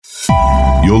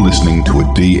You're listening to a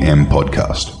DM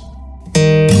podcast.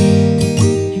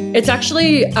 It's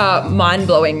actually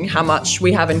mind-blowing how much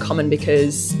we have in common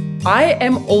because I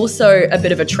am also a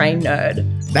bit of a train nerd.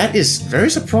 That is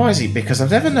very surprising because I've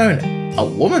never known a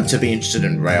woman to be interested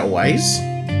in railways,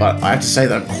 but I have to say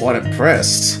that I'm quite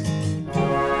impressed.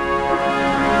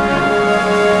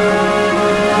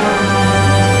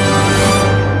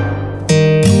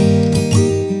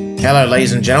 Hello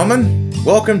ladies and gentlemen,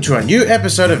 welcome to a new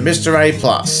episode of Mr. A+.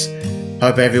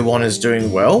 Hope everyone is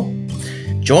doing well.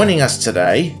 Joining us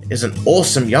today is an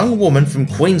awesome young woman from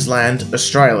Queensland,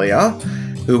 Australia,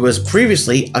 who was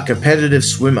previously a competitive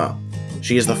swimmer.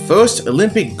 She is the first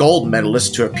Olympic gold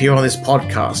medalist to appear on this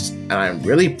podcast, and I'm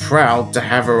really proud to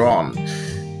have her on.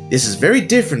 This is very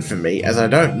different for me as I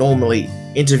don't normally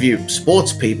interview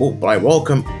sports people, but I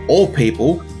welcome all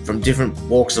people from different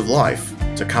walks of life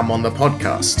to come on the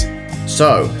podcast.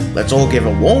 So, let's all give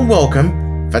a warm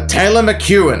welcome for Taylor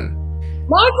McKeown.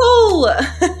 Michael!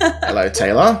 Hello,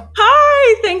 Taylor.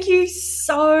 Hi! Thank you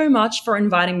so much for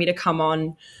inviting me to come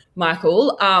on,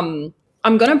 Michael. I'm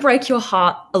going to break your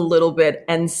heart a little bit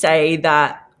and say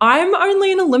that I'm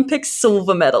only an Olympic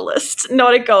silver medalist,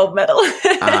 not a gold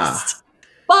medalist.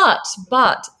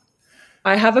 But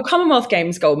I have a Commonwealth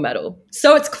Games gold medal.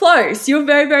 So it's close. You're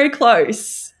very, very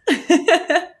close.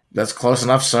 That's close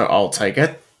enough, so I'll take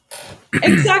it.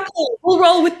 Exactly. We'll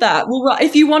roll with that.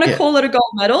 If you want to call it a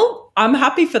gold medal, I'm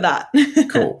happy for that.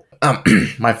 Cool.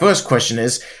 My first question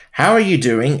is, how are you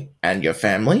doing and your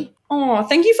family? Oh,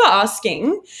 thank you for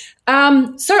asking.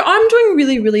 So I'm doing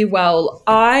really, really well.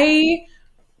 I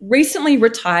recently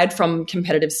retired from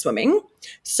competitive swimming.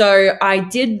 So I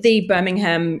did the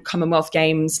Birmingham Commonwealth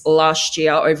Games last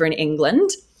year over in England.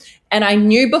 And I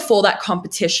knew before that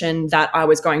competition that I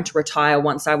was going to retire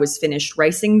once I was finished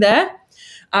racing there.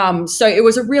 So it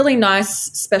was a really nice,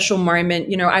 special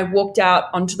moment. You know, I walked out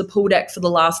onto the pool deck for the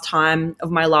last time of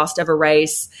my last ever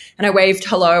race, and I waved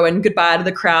hello and goodbye to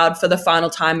the crowd for the final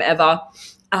time ever.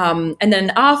 And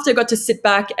then after, got to sit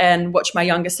back and watch my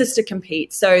younger sister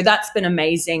compete. So that's been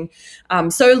amazing.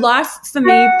 So life for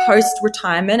me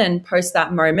post-retirement and post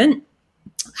that moment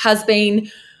has been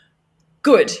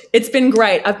good. It's been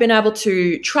great. I've been able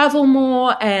to travel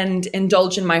more and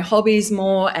indulge in my hobbies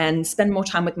more and spend more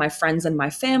time with my friends and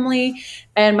my family.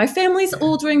 And my family's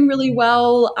all doing really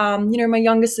well. My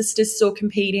younger sister's still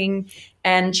competing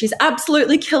and she's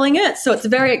absolutely killing it. So it's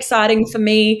very exciting for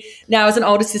me now as an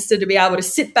older sister to be able to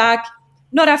sit back,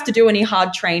 not have to do any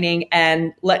hard training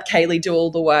and let Kaylee do all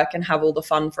the work and have all the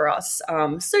fun for us.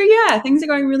 Things are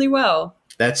going really well.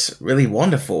 That's really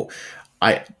wonderful.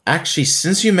 I actually,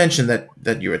 since you mentioned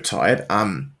that you retired,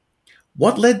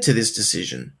 what led to this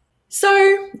decision?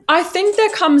 So I think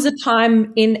there comes a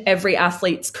time in every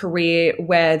athlete's career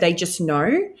where they just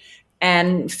know.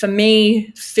 And for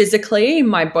me, physically,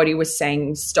 my body was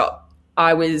saying stop.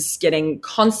 I was getting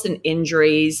constant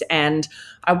injuries and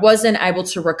I wasn't able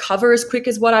to recover as quick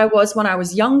as what I was when I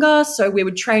was younger. So we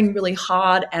would train really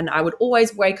hard and I would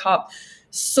always wake up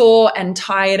sore and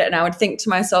tired, and I would think to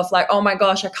myself like, oh my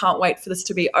gosh, I can't wait for this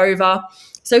to be over.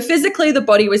 So physically the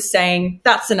body was saying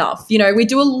that's enough. You know, we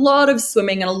do a lot of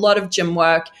swimming and a lot of gym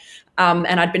work, and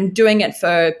I'd been doing it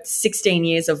for 16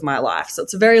 years of my life. So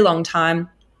it's a very long time,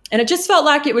 and it just felt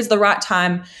like it was the right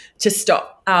time to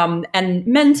stop. And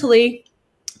mentally,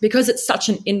 because it's such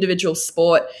an individual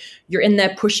sport, you're in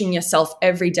there pushing yourself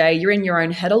every day. You're in your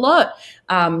own head a lot.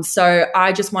 So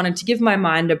I just wanted to give my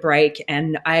mind a break,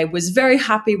 and I was very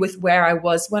happy with where I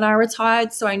was when I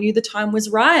retired. So I knew the time was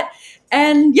right.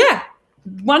 And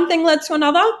one thing led to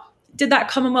another. Did that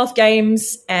Commonwealth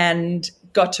Games and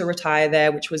got to retire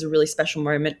there, which was a really special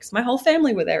moment because my whole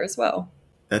family were there as well.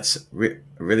 That's a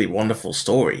really wonderful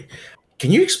story.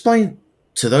 Can you explain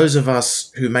to those of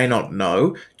us who may not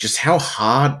know just how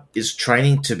hard is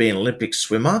training to be an Olympic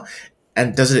swimmer?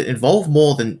 And does it involve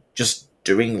more than just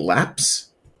doing laps?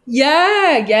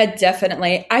 Yeah,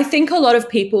 definitely. I think a lot of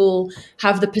people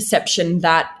have the perception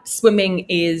that swimming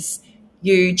is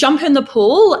you jump in the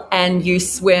pool and you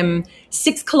swim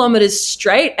 6 kilometers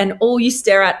straight and all you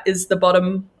stare at is the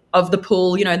bottom of the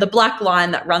pool, you know, the black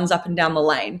line that runs up and down the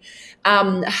lane.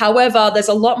 However, there's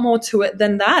a lot more to it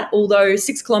than that, although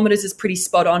 6 kilometers is pretty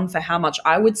spot on for how much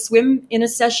I would swim in a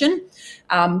session.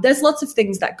 There's lots of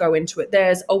things that go into it.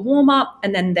 There's a warm-up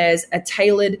and then there's a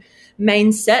tailored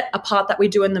main set, a part that we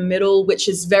do in the middle, which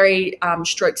is very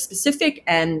stroke specific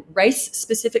and race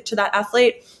specific to that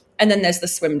athlete. And then there's the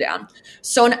swim down.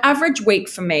 So an average week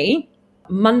for me,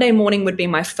 Monday morning would be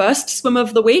my first swim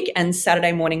of the week and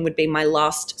Saturday morning would be my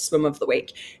last swim of the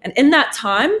week. And in that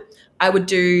time, I would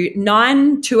do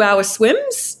 9 2-hour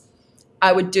swims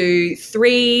I would do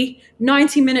 3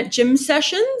 90-minute gym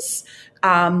sessions, 2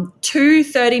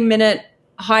 30-minute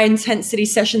high-intensity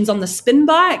sessions on the spin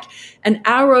bike, an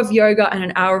hour of yoga, and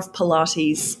an hour of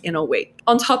Pilates in a week.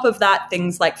 On top of that,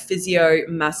 things like physio,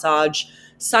 massage,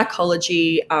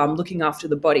 psychology, looking after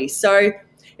the body. So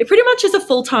it pretty much is a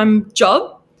full-time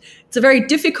job. It's a very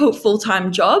difficult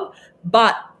full-time job,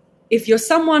 but if you're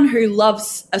someone who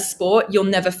loves a sport, you'll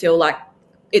never feel like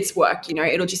it's work.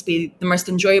 It'll just be the most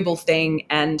enjoyable thing,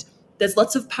 and there's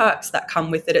lots of perks that come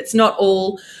with it. It's not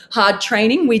all hard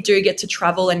training. We do get to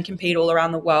travel and compete all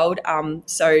around the world.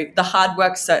 So the hard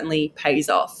work certainly pays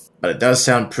off. But it does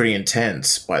sound pretty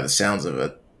intense by the sounds of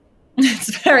it.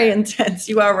 It's very intense.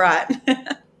 You are right.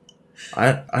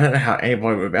 I don't know how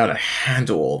anybody would be able to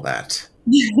handle all that.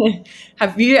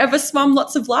 Have you ever swum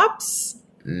lots of laps?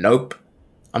 Nope.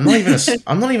 I'm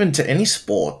not even to any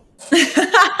sport.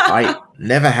 I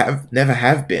never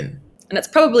have been. And it's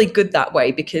probably good that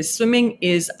way because swimming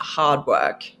is hard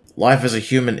work. Life as a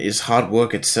human is hard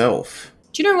work itself.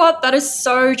 Do you know what? That is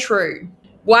so true.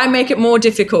 Why make it more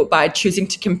difficult by choosing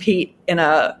to compete in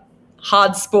a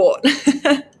hard sport?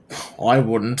 I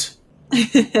wouldn't.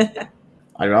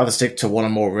 I'd rather stick to what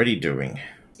I'm already doing.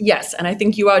 Yes, and I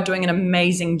think you are doing an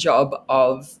amazing job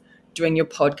of doing your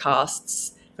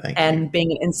podcasts and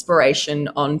being an inspiration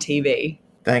on TV.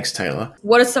 Thanks, Taylor.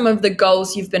 What are some of the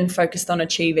goals you've been focused on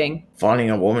achieving?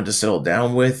 Finding a woman to settle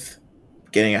down with,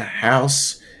 getting a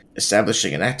house,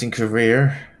 establishing an acting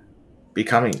career,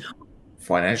 becoming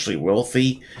financially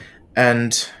wealthy,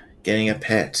 and getting a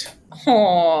pet.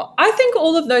 Oh, I think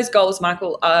all of those goals,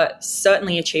 Michael, are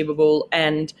certainly achievable,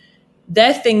 and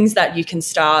they're things that you can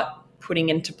start putting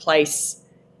into place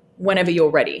whenever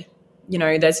you're ready.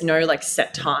 There's no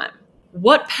set time.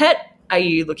 What pet are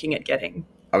you looking at getting?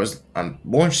 I'm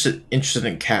more interested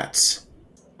in cats.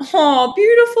 Oh,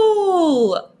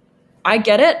 beautiful. I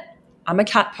get it. I'm a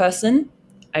cat person.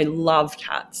 I love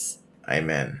cats.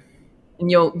 Amen.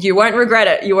 And you won't regret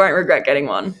it. You won't regret getting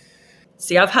one.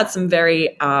 See, I've had some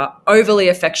very overly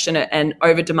affectionate and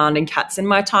over-demanding cats in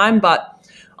my time, but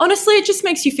honestly, it just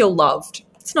makes you feel loved.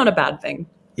 It's not a bad thing.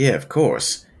 Yeah, of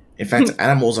course. In fact,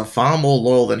 animals are far more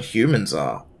loyal than humans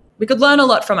are. We could learn a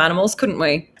lot from animals, couldn't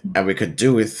we? And we could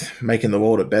do with making the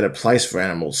world a better place for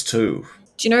animals too.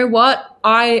 Do you know what?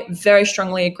 I very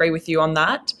strongly agree with you on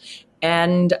that.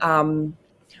 And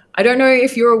I don't know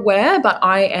if you're aware, but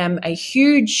I am a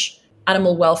huge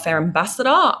animal welfare ambassador.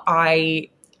 I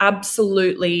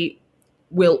absolutely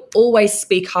will always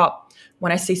speak up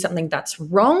when I see something that's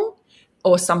wrong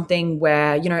or something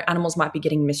where, animals might be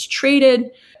getting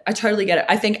mistreated. I totally get it.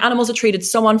 I think animals are treated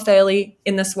so unfairly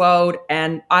in this world,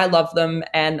 and I love them,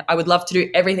 and I would love to do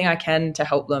everything I can to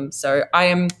help them. So I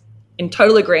am in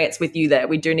total agreement with you there.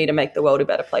 We do need to make the world a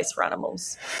better place for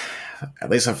animals. At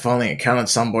least I've finally encountered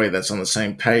somebody that's on the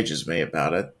same page as me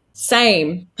about it.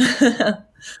 Same. A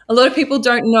lot of people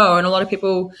don't know, and a lot of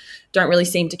people don't really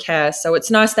seem to care. So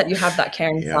it's nice that you have that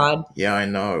caring side. Yeah, I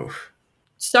know.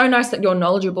 So nice that you're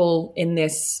knowledgeable in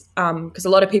this, because a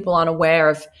lot of people aren't aware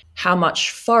of how much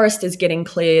forest is getting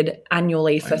cleared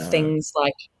annually for things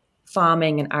like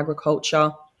farming and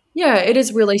agriculture. Yeah, it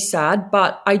is really sad,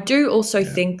 but I do also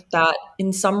think that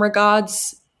in some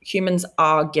regards, humans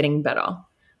are getting better.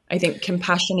 I think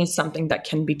compassion is something that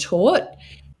can be taught.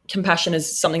 Compassion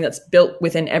is something that's built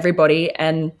within everybody,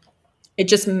 and it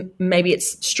just maybe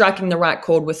it's striking the right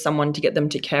chord with someone to get them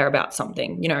to care about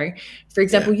something. For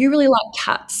example, you really like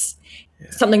cats.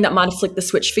 Something that might have flicked the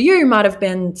switch for you might have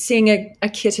been seeing a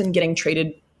kitten getting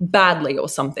treated badly or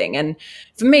something. And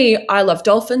for me, I love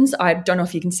dolphins. I don't know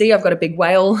if you can see, I've got a big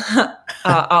whale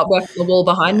artwork on the wall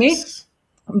behind me.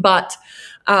 But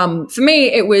for me,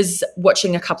 it was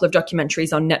watching a couple of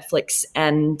documentaries on Netflix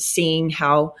and seeing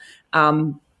how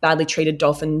badly treated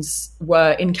dolphins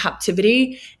were in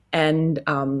captivity. And,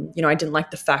 I didn't like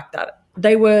the fact that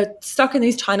they were stuck in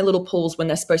these tiny little pools when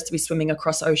they're supposed to be swimming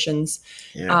across oceans.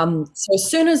 Yeah. So as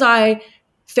soon as I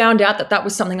found out that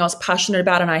was something I was passionate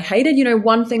about and I hated,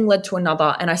 one thing led to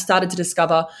another, and I started to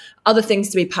discover other things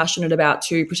to be passionate about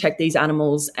to protect these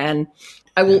animals. And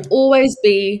I will always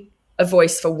be a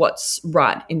voice for what's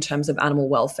right in terms of animal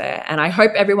welfare. And I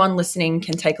hope everyone listening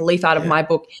can take a leaf out of my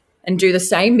book and do the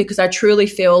same, because I truly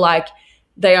feel like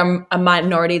they are a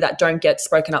minority that don't get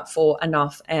spoken up for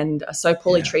enough and are so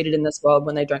poorly treated in this world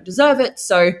when they don't deserve it.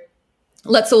 So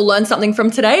let's all learn something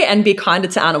from today and be kinder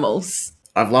to animals.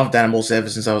 I've loved animals ever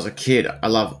since I was a kid. I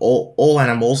love all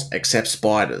animals except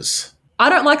spiders. I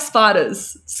don't like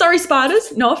spiders. Sorry,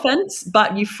 spiders, no offense,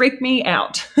 but you freak me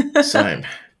out. Same.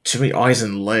 Too many eyes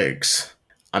and legs.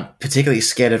 I'm particularly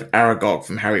scared of Aragog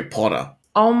from Harry Potter.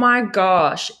 Oh my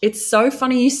gosh. It's so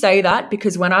funny you say that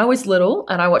because when I was little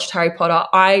and I watched Harry Potter,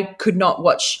 I could not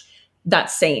watch that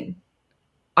scene.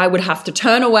 I would have to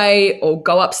turn away or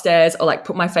go upstairs or like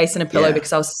put my face in a pillow Yeah.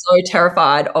 because I was so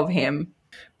terrified of him.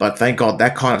 But thank God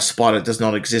that kind of spider does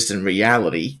not exist in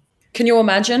reality. Can you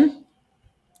imagine?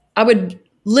 I would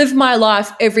live my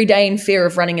life every day in fear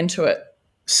of running into it.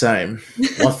 Same.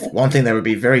 One thing that would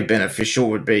be very beneficial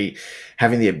would be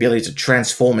having the ability to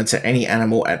transform into any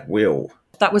animal at will.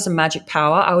 If that was a magic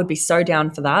power, I would be so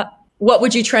down for that. What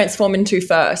would you transform into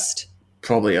first?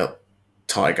 Probably a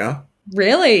tiger.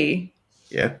 Really?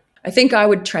 Yeah. I think I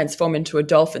would transform into a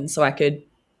dolphin so I could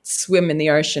swim in the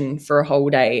ocean for a whole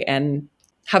day and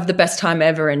have the best time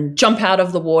ever and jump out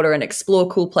of the water and explore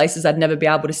cool places I'd never be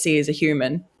able to see as a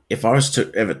human. If I was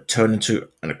to ever turn into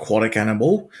an aquatic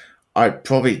animal, I'd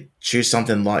probably choose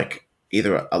something like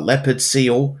either a leopard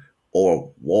seal or a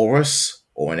walrus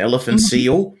or an elephant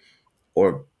seal or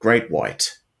a great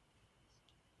white.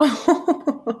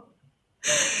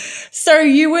 So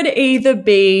you would either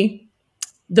be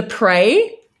the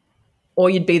prey or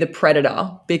you'd be the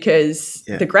predator because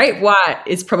the great white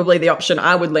is probably the option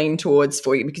I would lean towards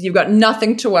for you because you've got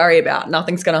nothing to worry about.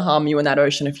 Nothing's going to harm you in that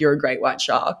ocean if you're a great white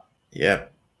shark. Yeah.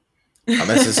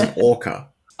 Unless it's an orca.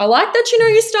 I like that you know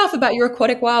your stuff about your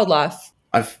aquatic wildlife.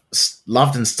 I've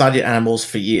loved and studied animals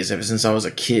for years, ever since I was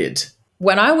a kid.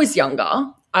 When I was younger,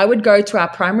 I would go to our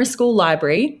primary school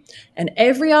library and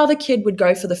every other kid would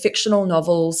go for the fictional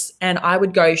novels and I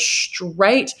would go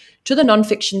straight to the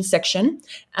nonfiction section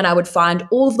and I would find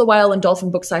all of the whale and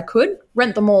dolphin books I could,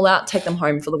 rent them all out, take them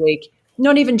home for the week.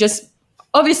 Not even just,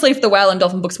 obviously if the whale and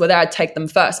dolphin books were there, I'd take them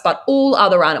first, but all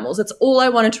other animals. It's all I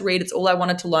wanted to read. It's all I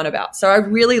wanted to learn about. So I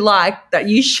really like that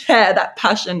you share that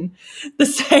passion the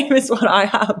same as what I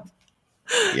have.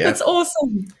 Yeah. That's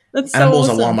awesome. That's so Animals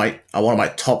awesome. are one of my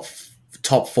top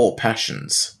 4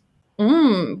 passions.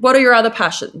 What are your other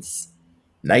passions?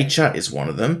 Nature is one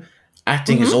of them.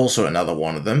 Acting is also another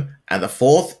one of them. And the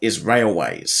 4th is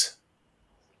railways.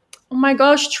 Oh my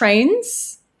gosh,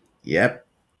 trains. Yep.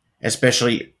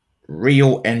 Especially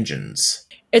real engines.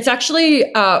 It's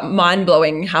actually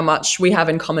mind-blowing how much we have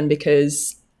in common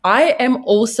because I am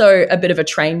also a bit of a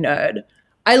train nerd.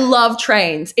 I love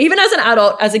trains. Even as an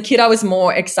adult, as a kid, I was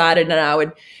more excited and I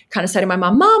would kind of say to my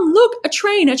mum, Mum, look, a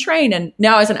train. And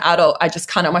now as an adult, I just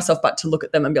can't help myself but to look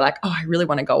at them and be like, oh, I really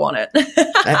want to go on it.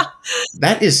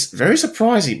 That is very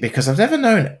surprising because I've never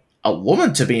known a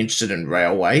woman to be interested in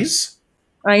railways.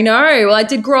 I know. Well, I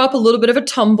did grow up a little bit of a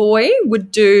tomboy,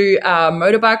 would do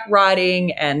motorbike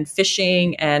riding and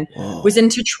fishing and was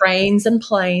into trains and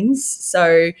planes.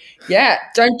 So, yeah,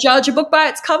 don't judge a book by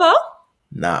its cover.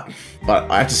 Nah, but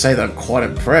I have to say that I'm quite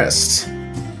impressed.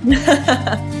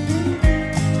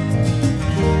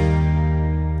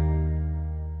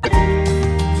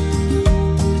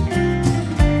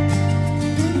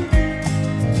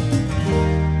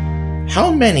 How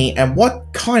many and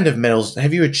what kind of medals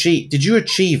have you achieved? Did you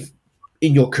achieve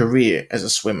in your career as a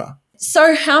swimmer?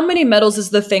 So how many medals is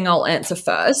the thing I'll answer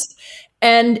first.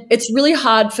 And it's really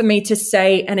hard for me to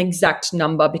say an exact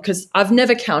number because I've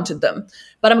never counted them.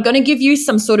 But I'm going to give you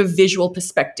some sort of visual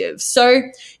perspective. So,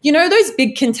 you know those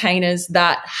big containers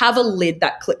that have a lid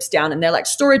that clips down and they're like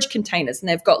storage containers and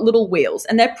they've got little wheels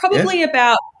and they're probably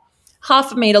about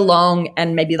half a meter long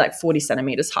and maybe like 40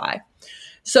 centimeters high.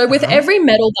 So with every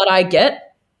medal that I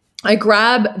get, I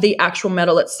grab the actual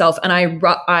medal itself and I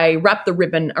wrap the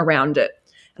ribbon around it.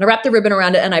 And I wrap the ribbon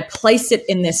around it and I place it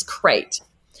in this crate.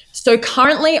 So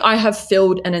currently I have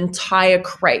filled an entire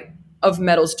crate of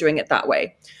medals doing it that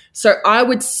way. So I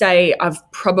would say I've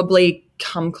probably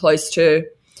come close to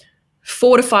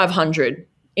 400 to 500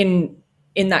 in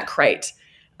that crate.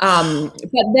 But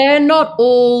they're not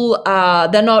all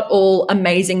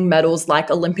amazing medals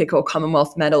like Olympic or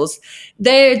Commonwealth medals.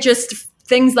 They're just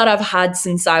things that I've had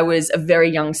since I was a very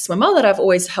young swimmer that I've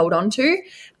always held on to.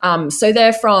 So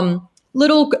they're from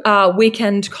little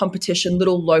weekend competition,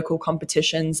 little local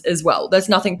competitions as well. There's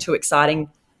nothing too exciting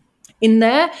in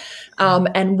there.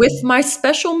 And with my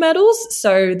special medals,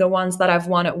 so the ones that I've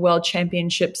won at World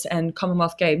Championships and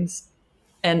Commonwealth Games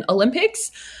and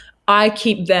Olympics, I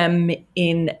keep them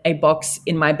in a box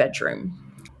in my bedroom.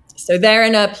 So they're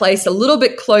in a place a little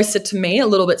bit closer to me, a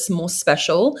little bit more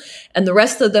special. And the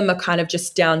rest of them are kind of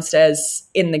just downstairs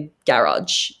in the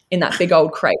garage in that big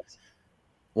old crate.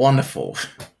 Wonderful.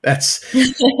 That's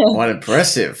quite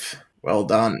impressive. Well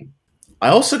done. I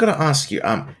also got to ask you,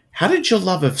 how did your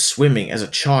love of swimming as a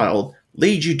child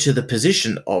lead you to the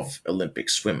position of Olympic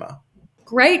swimmer?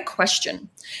 Great question.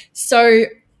 So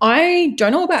I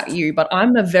don't know about you, but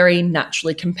I'm a very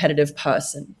naturally competitive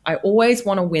person. I always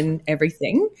want to win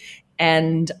everything.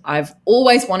 and I've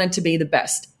always wanted to be the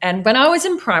best. And when I was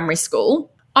in primary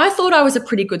school, I thought I was a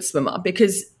pretty good swimmer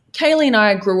because Kaylee and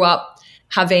I grew up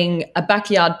having a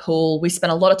backyard pool. We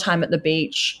spent a lot of time at the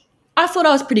beach. I thought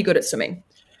I was pretty good at swimming.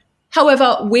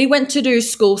 However, we went to do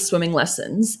school swimming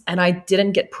lessons and I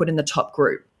didn't get put in the top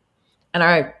group. And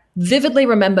I vividly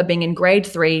remember being in grade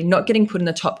 3, not getting put in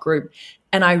the top group,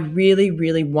 and I really,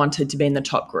 really wanted to be in the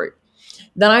top group.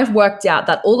 Then I've worked out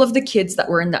that all of the kids that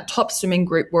were in that top swimming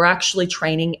group were actually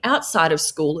training outside of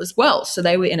school as well. So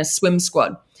they were in a swim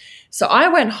squad. So I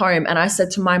went home and I said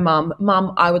to my mum,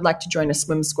 Mum, I would like to join a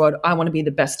swim squad. I want to be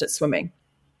the best at swimming.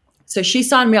 So she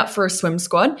signed me up for a swim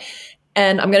squad.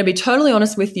 And I'm going to be totally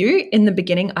honest with you. In the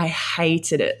beginning, I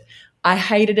hated it. I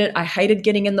hated it. I hated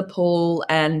getting in the pool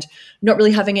and not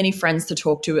really having any friends to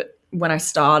talk to it when I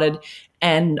started.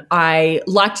 And I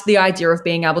liked the idea of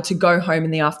being able to go home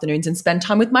in the afternoons and spend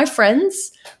time with my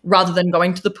friends rather than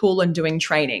going to the pool and doing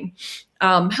training.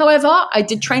 However, I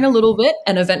did train a little bit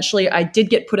and eventually I did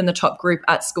get put in the top group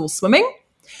at school swimming.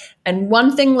 And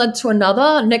one thing led to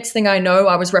another. Next thing I know,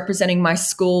 I was representing my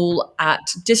school at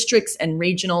districts and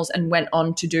regionals and went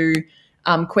on to do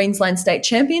Queensland State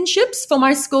Championships for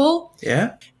my school.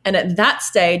 Yeah. And at that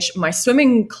stage, my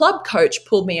swimming club coach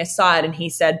pulled me aside and he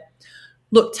said,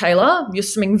 look, Taylor, you're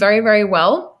swimming very, very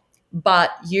well,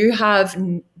 but you have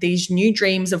these new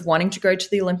dreams of wanting to go to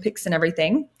the Olympics and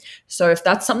everything. So if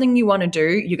that's something you want to do,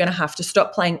 you're going to have to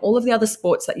stop playing all of the other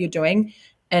sports that you're doing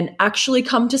and actually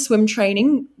come to swim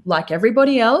training like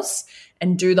everybody else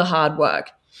and do the hard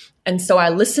work. And so I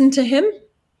listened to him.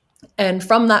 And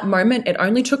from that moment, it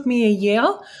only took me a year.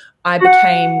 I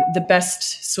became the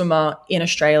best swimmer in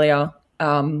Australia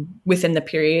within the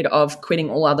period of quitting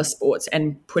all other sports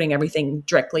and putting everything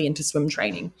directly into swim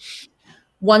training.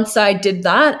 Once I did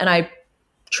that and I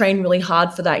trained really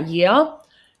hard for that year,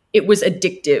 it was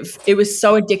addictive. It was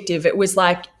so addictive. It was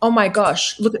like, oh my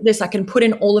gosh, look at this. I can put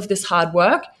in all of this hard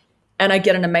work and I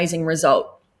get an amazing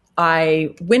result.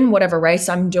 I win whatever race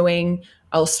I'm doing.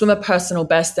 I'll swim a personal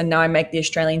best and now I make the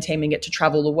Australian team and get to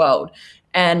travel the world.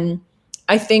 And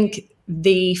I think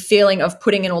the feeling of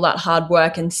putting in all that hard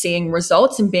work and seeing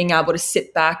results and being able to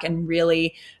sit back and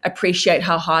really appreciate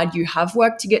how hard you have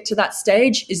worked to get to that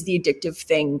stage is the addictive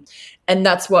thing. And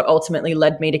that's what ultimately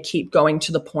led me to keep going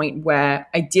to the point where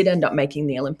I did end up making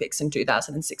the Olympics in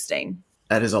 2016.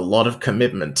 That is a lot of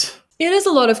commitment. It is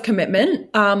a lot of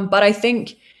commitment, but I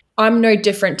think I'm no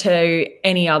different to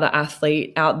any other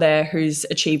athlete out there who's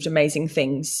achieved amazing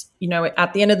things. You know,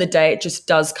 at the end of the day, it just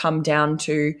does come down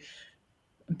to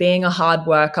being a hard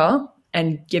worker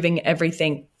and giving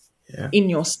everything in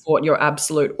your sport your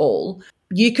absolute all.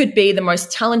 You could be the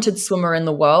most talented swimmer in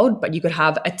the world, but you could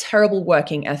have a terrible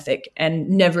working ethic and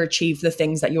never achieve the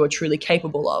things that you're truly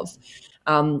capable of.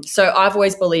 So I've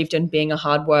always believed in being a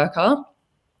hard worker.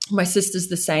 My sister's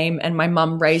the same, and my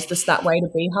mum raised us that way to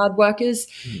be hard workers.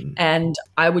 And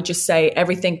I would just say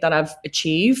everything that I've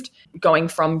achieved, going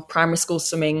from primary school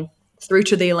swimming through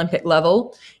to the Olympic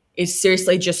level, is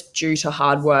seriously just due to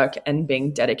hard work and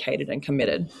being dedicated and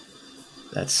committed.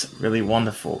 That's really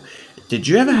wonderful. Did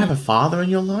you ever have a father in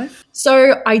your life?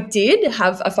 So I did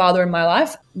have a father in my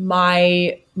life.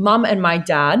 My mum and my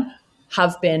dad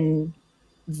have been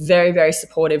very, very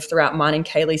supportive throughout mine and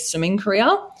Kaylee's swimming career.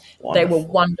 Wonderful. They were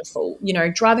wonderful, you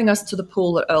know, driving us to the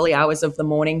pool at early hours of the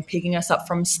morning, picking us up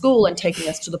from school and taking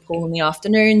us to the pool in the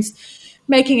afternoons,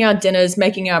 making our dinners,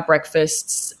 making our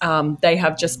breakfasts. They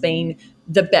have just been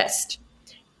the best.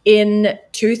 In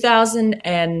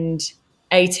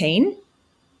 2018,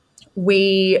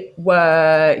 we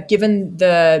were given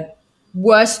the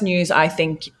worst news I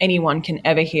think anyone can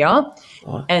ever hear.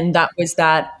 What? And that was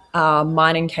that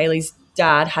mine and Kaylee's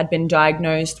dad had been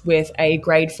diagnosed with a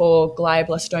grade 4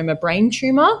 glioblastoma brain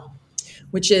tumor,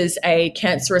 which is a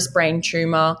cancerous brain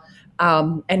tumor,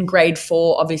 and grade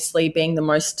 4 obviously being the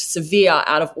most severe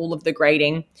out of all of the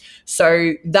grading.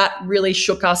 So that really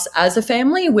shook us as a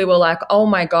family. We were like, oh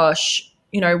my gosh,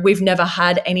 you know, we've never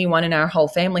had anyone in our whole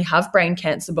family have brain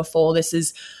cancer before. This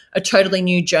is a totally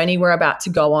new journey we're about to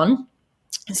go on.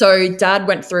 So Dad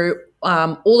went through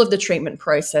all of the treatment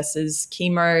processes,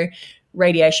 chemo,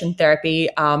 radiation therapy,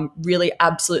 really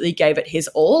absolutely gave it his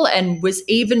all and was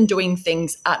even doing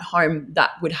things at home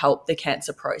that would help the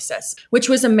cancer process, which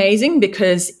was amazing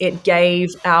because it gave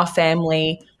our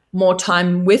family more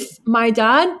time with my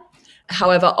dad.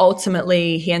 However,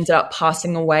 ultimately, he ended up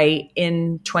passing away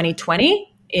in 2020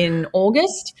 in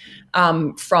August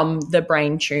from the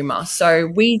brain tumor. So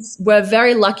we were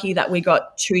very lucky that we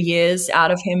got 2 years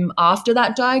out of him after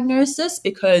that diagnosis,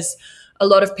 because a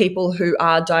lot of people who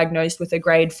are diagnosed with a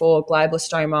grade 4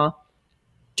 glioblastoma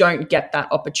don't get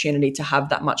that opportunity to have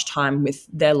that much time with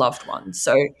their loved ones.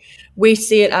 So we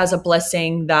see it as a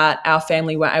blessing that our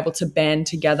family were able to band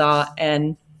together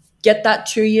and get that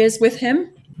 2 years with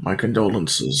him. My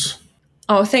condolences.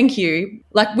 Oh, thank you.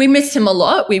 Like, we miss him a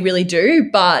lot. We really do.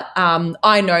 But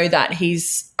I know that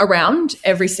he's around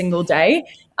every single day,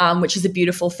 which is a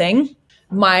beautiful thing.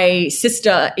 My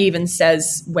sister even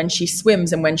says when she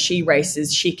swims and when she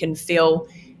races, she can feel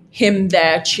him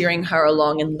there cheering her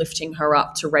along and lifting her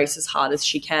up to race as hard as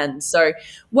she can. So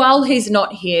while he's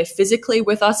not here physically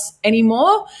with us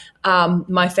anymore,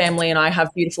 my family and I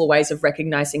have beautiful ways of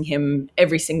recognizing him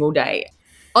every single day.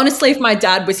 Honestly, if my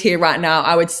dad was here right now,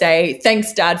 I would say,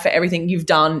 thanks, Dad, for everything you've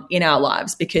done in our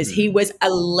lives, because he was a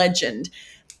legend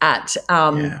at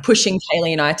pushing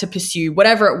Kaylee and I to pursue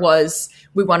whatever it was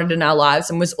we wanted in our lives,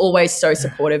 and was always so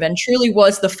supportive and truly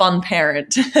was the fun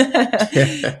parent.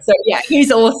 So, yeah,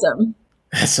 he's awesome.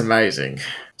 That's amazing.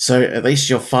 So at least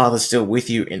your father's still with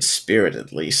you in spirit,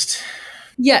 at least.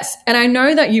 Yes, and I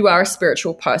know that you are a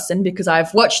spiritual person because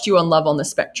I've watched you on Love on the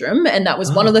Spectrum, and that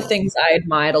was one of the things I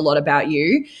admired a lot about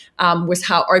you, was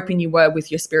how open you were with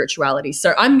your spirituality.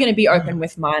 So I'm going to be open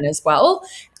with mine as well,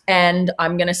 and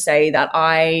I'm going to say that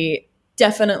I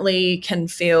definitely can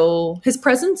feel his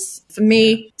presence. For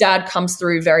me, Dad comes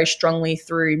through very strongly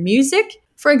through music.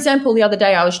 For example, the other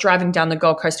day I was driving down the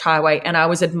Gold Coast Highway and I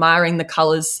was admiring the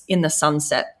colours in the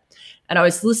sunset, and I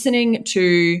was listening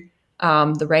to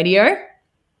the radio.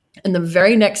 And the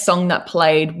very next song that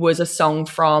played was a song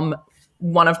from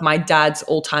one of my dad's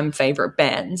all-time favorite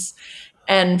bands.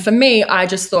 And for me, I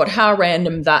just thought how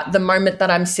random that the moment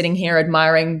that I'm sitting here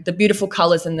admiring the beautiful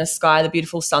colors in the sky, the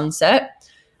beautiful sunset,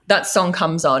 that song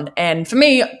comes on. And for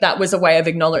me, that was a way of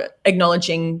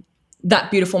acknowledging that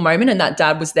beautiful moment and that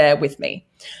Dad was there with me.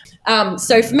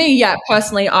 So for me, yeah,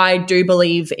 personally, I do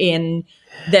believe in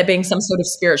there being some sort of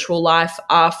spiritual life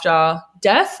after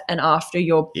death and after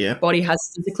your body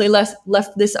has physically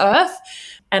left this earth.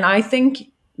 And I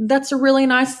think that's a really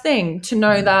nice thing to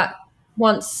know that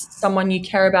once someone you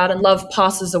care about and love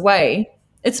passes away,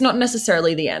 it's not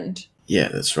necessarily the end. Yeah,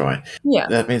 that's right. Yeah.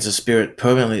 That means the spirit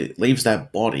permanently leaves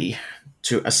that body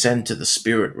to ascend to the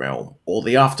spirit realm, or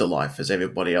the afterlife, as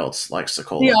everybody else likes to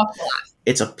call it. Afterlife.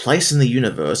 It's a place in the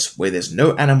universe where there's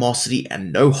no animosity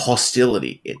and no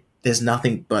hostility. There's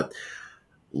nothing but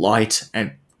light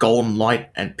and golden light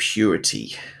and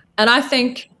purity. And I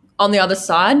think on the other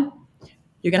side,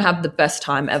 you're going to have the best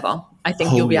time ever. I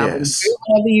think you'll be able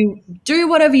to do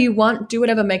whatever you want, do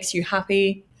whatever makes you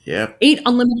happy. Yeah. Eat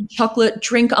unlimited chocolate,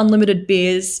 drink unlimited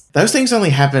beers. Those things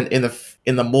only happen in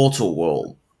the mortal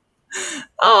world.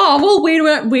 Oh, well,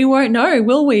 we won't know,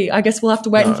 will we? I guess we'll have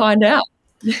to wait and find out.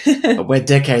 But we're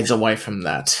decades away from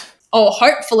that. Oh,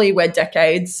 hopefully we're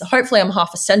decades. Hopefully I'm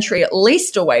half a century at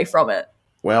least away from it.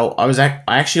 Well, I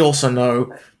actually also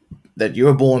know that you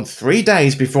were born 3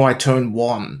 days before I turned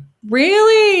 1.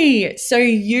 Really? So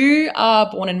you are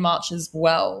born in March as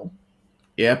well?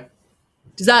 Yep.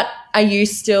 Are you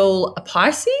still a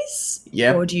Pisces?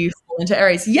 Yep. Or do you fall into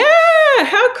Aries? Yeah,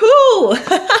 how cool.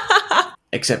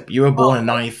 Except you were born in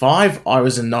 95, I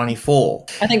was in 94.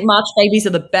 I think March babies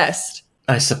are the best.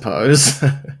 I suppose.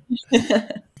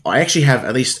 I actually have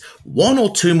at least 1 or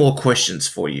 2 more questions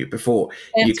for you before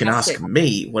you can ask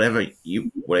me whatever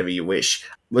you wish.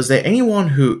 Was there anyone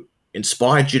who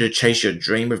inspired you to chase your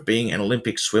dream of being an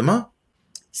Olympic swimmer?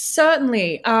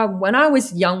 Certainly. When I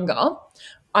was younger,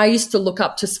 I used to look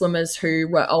up to swimmers who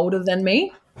were older than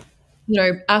me,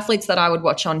 athletes that I would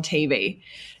watch on TV.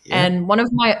 Yeah. And one of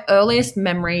my earliest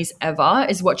memories ever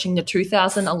is watching the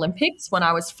 2000 Olympics when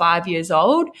I was 5 years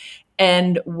old,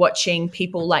 and watching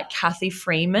people like Kathy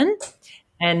Freeman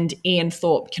and Ian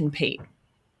Thorpe compete.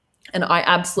 And I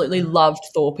absolutely loved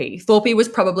Thorpe. Thorpe was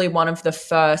probably one of the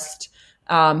first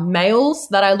males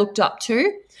that I looked up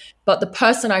to. But the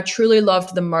person I truly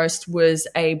loved the most was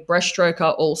a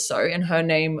breaststroker also, and her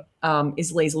name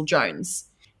is Liesl Jones.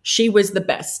 She was the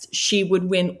best. She would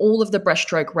win all of the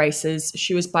breaststroke races.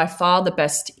 She was by far the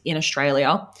best in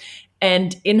Australia.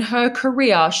 And in her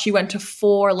career, she went to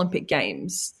 4 Olympic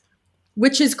Games,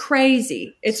 which is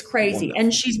crazy. It's crazy. Wonderful.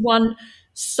 And she's won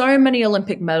so many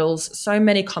Olympic medals, so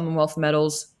many Commonwealth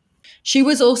medals. She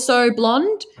was also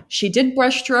blonde. She did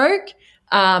breaststroke.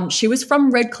 She was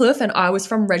from Redcliffe and I was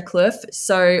from Redcliffe.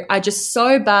 So I just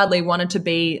so badly wanted to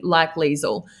be like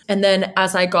Liesl. And then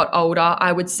as I got older,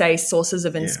 I would say sources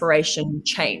of inspiration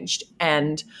changed.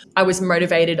 And I was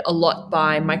motivated a lot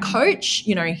by my coach.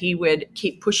 He would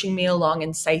keep pushing me along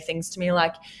and say things to me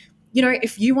like,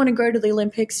 if you want to go to the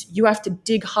Olympics, you have to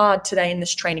dig hard today in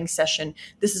this training session.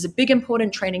 This is a big,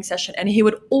 important training session. And he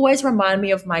would always remind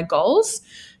me of my goals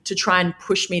to try and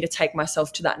push me to take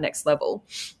myself to that next level.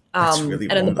 That's really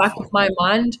and in the back of my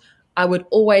mind, I would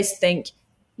always think,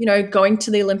 going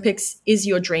to the Olympics is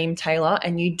your dream, Taylor,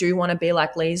 and you do want to be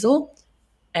like Liesl,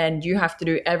 and you have to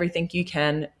do everything you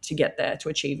can to get there to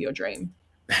achieve your dream.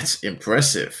 That's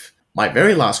impressive. My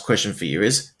very last question for you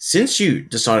is, since you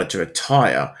decided to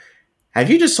retire, have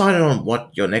you decided on what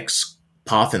your next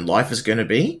path in life is going to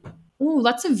be? Oh,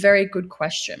 that's a very good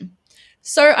question.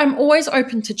 So I'm always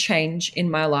open to change in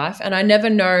my life, and I never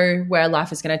know where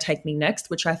life is going to take me next,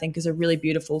 which I think is a really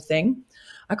beautiful thing.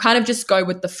 I kind of just go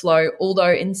with the flow,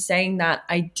 although in saying that,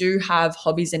 I do have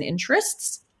hobbies and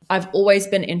interests. I've always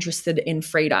been interested in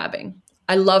freediving.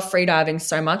 I love freediving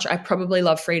so much. I probably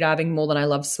love freediving more than I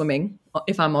love swimming,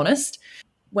 if I'm honest.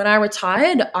 When I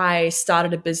retired, I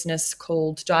started a business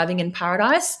called Diving in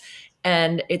Paradise,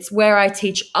 and it's where I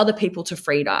teach other people to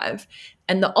freedive.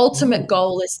 And the ultimate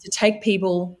goal is to take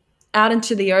people out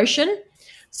into the ocean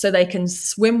so they can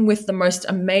swim with the most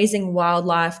amazing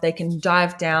wildlife. They can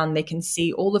dive down. They can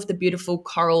see all of the beautiful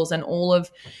corals and all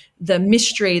of the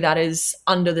mystery that is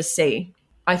under the sea.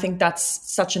 I think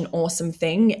that's such an awesome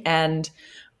thing. And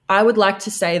I would like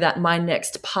to say that my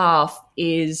next path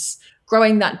is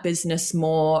growing that business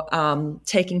more,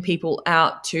 taking people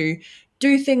out to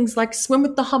do things like swim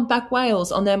with the humpback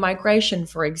whales on their migration,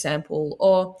 for example,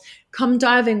 or come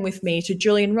diving with me to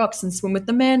Julian Rocks and swim with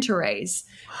the manta rays.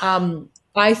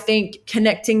 I think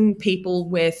connecting people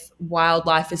with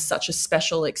wildlife is such a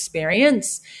special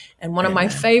experience. And one of my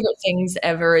favorite things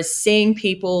ever is seeing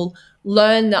people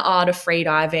learn the art of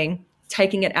freediving,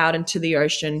 taking it out into the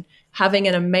ocean, having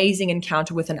an amazing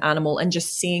encounter with an animal, and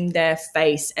just seeing their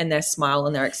face and their smile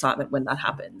and their excitement when that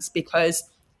happens. Because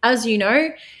as you know,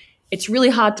 it's really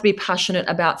hard to be passionate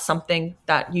about something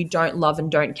that you don't love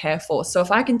and don't care for. So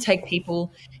if I can take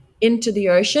people into the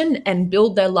ocean and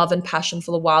build their love and passion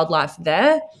for the wildlife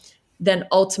there, then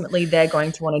ultimately they're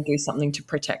going to want to do something to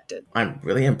protect it. I'm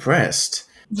really impressed.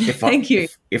 Thank you.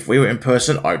 If we were in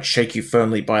person, I'd shake you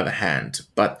firmly by the hand.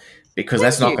 But because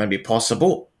that's not going to be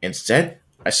possible, instead,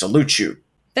 I salute you.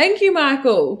 Thank you,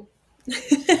 Michael.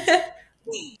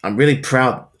 I'm really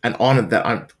proud and honored that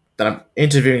I'm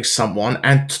interviewing someone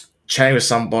and chatting with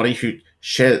somebody who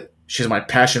shares my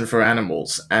passion for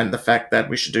animals and the fact that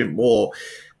we should do more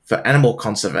for animal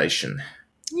conservation.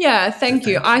 Yeah, thank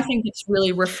you. I think it's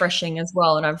really refreshing as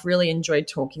well, and I've really enjoyed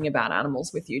talking about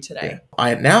animals with you today. Yeah. I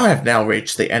have now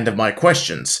reached the end of my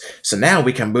questions, so now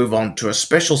we can move on to a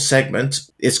special segment.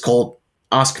 It's called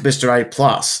Ask Mr.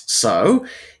 A+. So,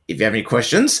 if you have any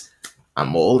questions,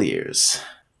 I'm all ears.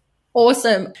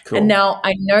 Awesome. Cool. And now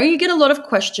I know you get a lot of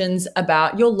questions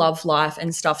about your love life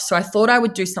and stuff, so I thought I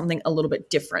would do something a little bit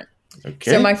different.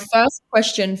 Okay. So my first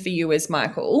question for you is,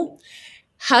 Michael,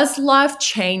 has life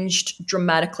changed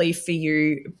dramatically for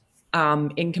you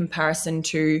in comparison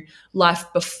to life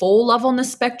before Love on the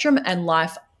Spectrum and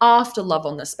life after Love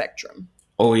on the Spectrum?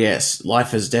 Oh, yes. Life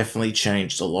has definitely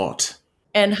changed a lot.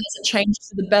 And has it changed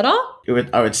for the better?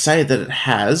 I would say that it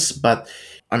has, but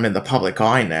I'm in the public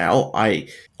eye now. I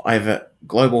have a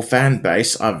global fan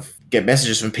base. I get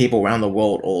messages from people around the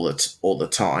world all the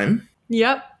time.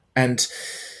 Yep. And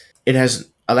it has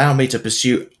allowed me to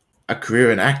pursue a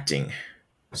career in acting,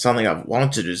 something I've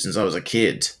wanted to do since I was a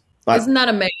kid. But isn't that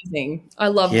amazing? I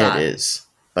love that. Yeah, it is.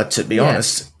 But to be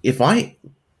honest, if I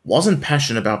wasn't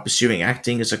passionate about pursuing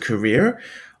acting as a career,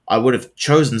 I would have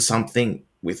chosen something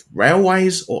with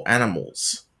railways or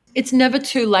animals. It's never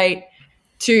too late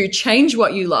to change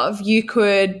what you love. You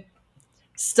could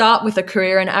start with a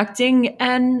career in acting,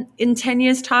 and in 10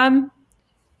 years' time,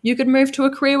 you could move to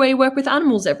a career where you work with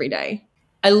animals every day.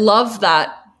 I love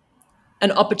that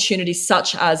an opportunity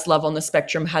such as Love on the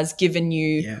Spectrum has given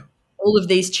you all of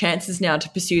these chances now to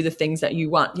pursue the things that you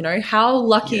want. You know, how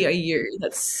lucky are you?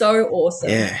 That's so awesome.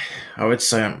 Yeah, I would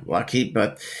say I'm lucky,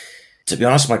 but to be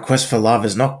honest, my quest for love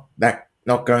is not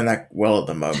going that well at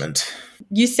the moment.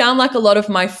 You sound like a lot of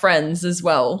my friends as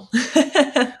well.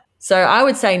 So I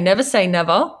would say never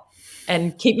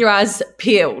and keep your eyes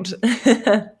peeled.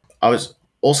 I was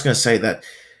also going to say that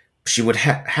she would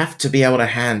have to be able to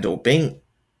handle being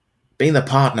the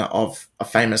partner of a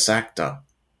famous actor.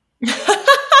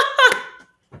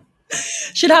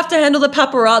 She'd have to handle the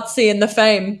paparazzi and the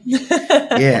fame.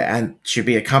 Yeah, and she'd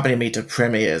be accompanying me to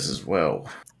premieres as well.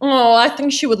 Oh, I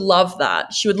think she would love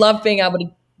that. She would love being able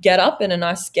to get up in a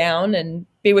nice gown and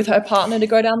be with her partner to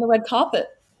go down the red carpet.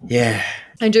 Yeah.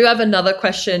 I do have another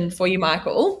question for you,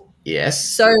 Michael. Yes.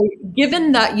 So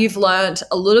given that you've learned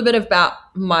a little bit about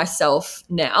myself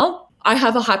now, I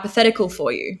have a hypothetical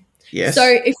for you. Yes. So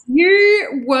if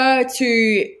you were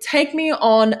to take me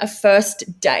on a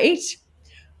first date,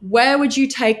 where would you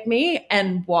take me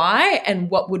and why, and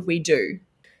what would we do?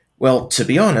 Well, to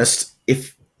be honest,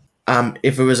 if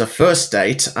it was a first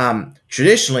date,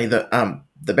 traditionally the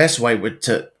best way would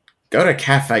to go to a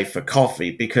cafe for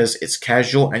coffee because it's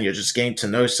casual and you're just getting to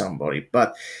know somebody.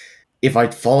 But if I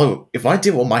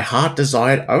did what my heart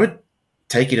desired, I would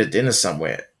take you to dinner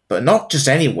somewhere, but not just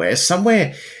anywhere,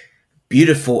 somewhere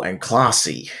beautiful and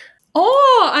classy.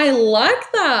 Oh, I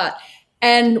like that.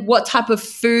 And what type of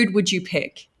food would you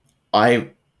pick? I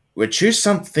would choose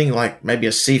something like maybe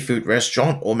a seafood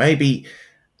restaurant or maybe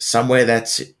somewhere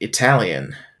that's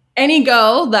Italian. Any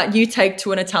girl that you take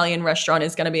to an Italian restaurant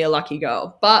is going to be a lucky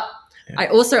girl. But I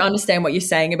also understand what you're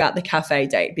saying about the cafe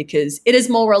date because it is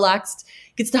more relaxed,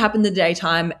 gets to happen in the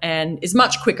daytime, and is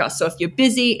much quicker. So if you're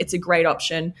busy, it's a great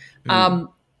option.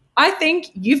 I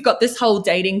think you've got this whole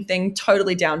dating thing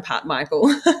totally down pat,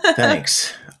 Michael.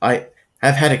 Thanks. I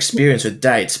have had experience with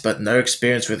dates, but no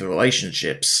experience with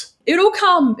relationships. It'll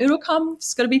come. It'll come.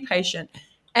 Just got to be patient.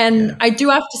 And I do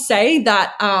have to say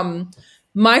that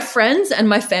my friends and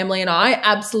my family and I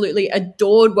absolutely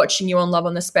adored watching you on Love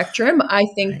on the Spectrum. I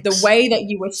think the way that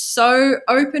you were so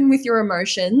open with your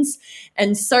emotions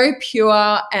and so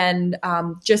pure and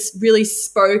just really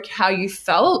spoke how you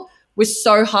felt was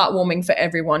so heartwarming for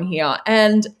everyone here.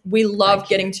 And we love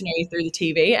getting to know you through the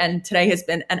TV. And today has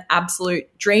been an absolute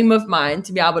dream of mine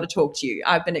to be able to talk to you.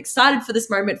 I've been excited for this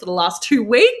moment for the last 2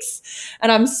 weeks, and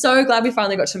I'm so glad we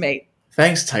finally got to meet.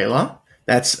 Thanks, Taylor.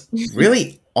 That's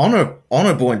really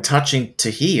honorable and touching to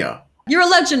hear. You're a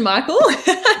legend, Michael.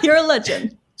 You're a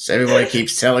legend. So everybody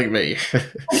keeps telling me.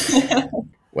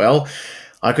 Well,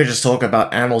 I could just talk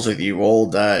about animals with you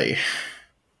all day.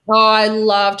 Oh, I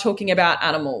love talking about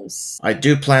animals. I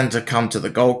do plan to come to the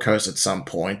Gold Coast at some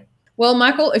point. Well,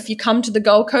 Michael, if you come to the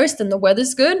Gold Coast and the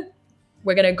weather's good,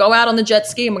 we're going to go out on the jet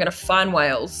ski and we're going to find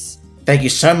whales. Thank you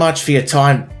so much for your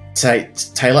time,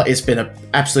 Taylor. It's been an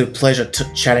absolute pleasure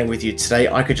chatting with you today.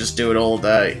 I could just do it all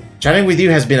day. Chatting with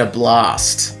you has been a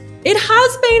blast. It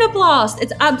has been a blast.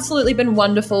 It's absolutely been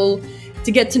wonderful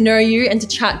to get to know you and to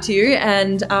chat to you.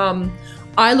 And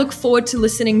I look forward to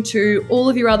listening to all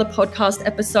of your other podcast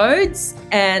episodes.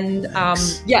 And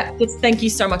just thank you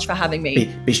so much for having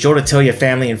me. Be sure to tell your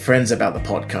family and friends about the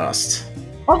podcast.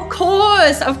 Of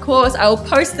course. I will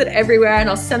post it everywhere and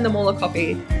I'll send them all a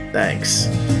copy. Thanks.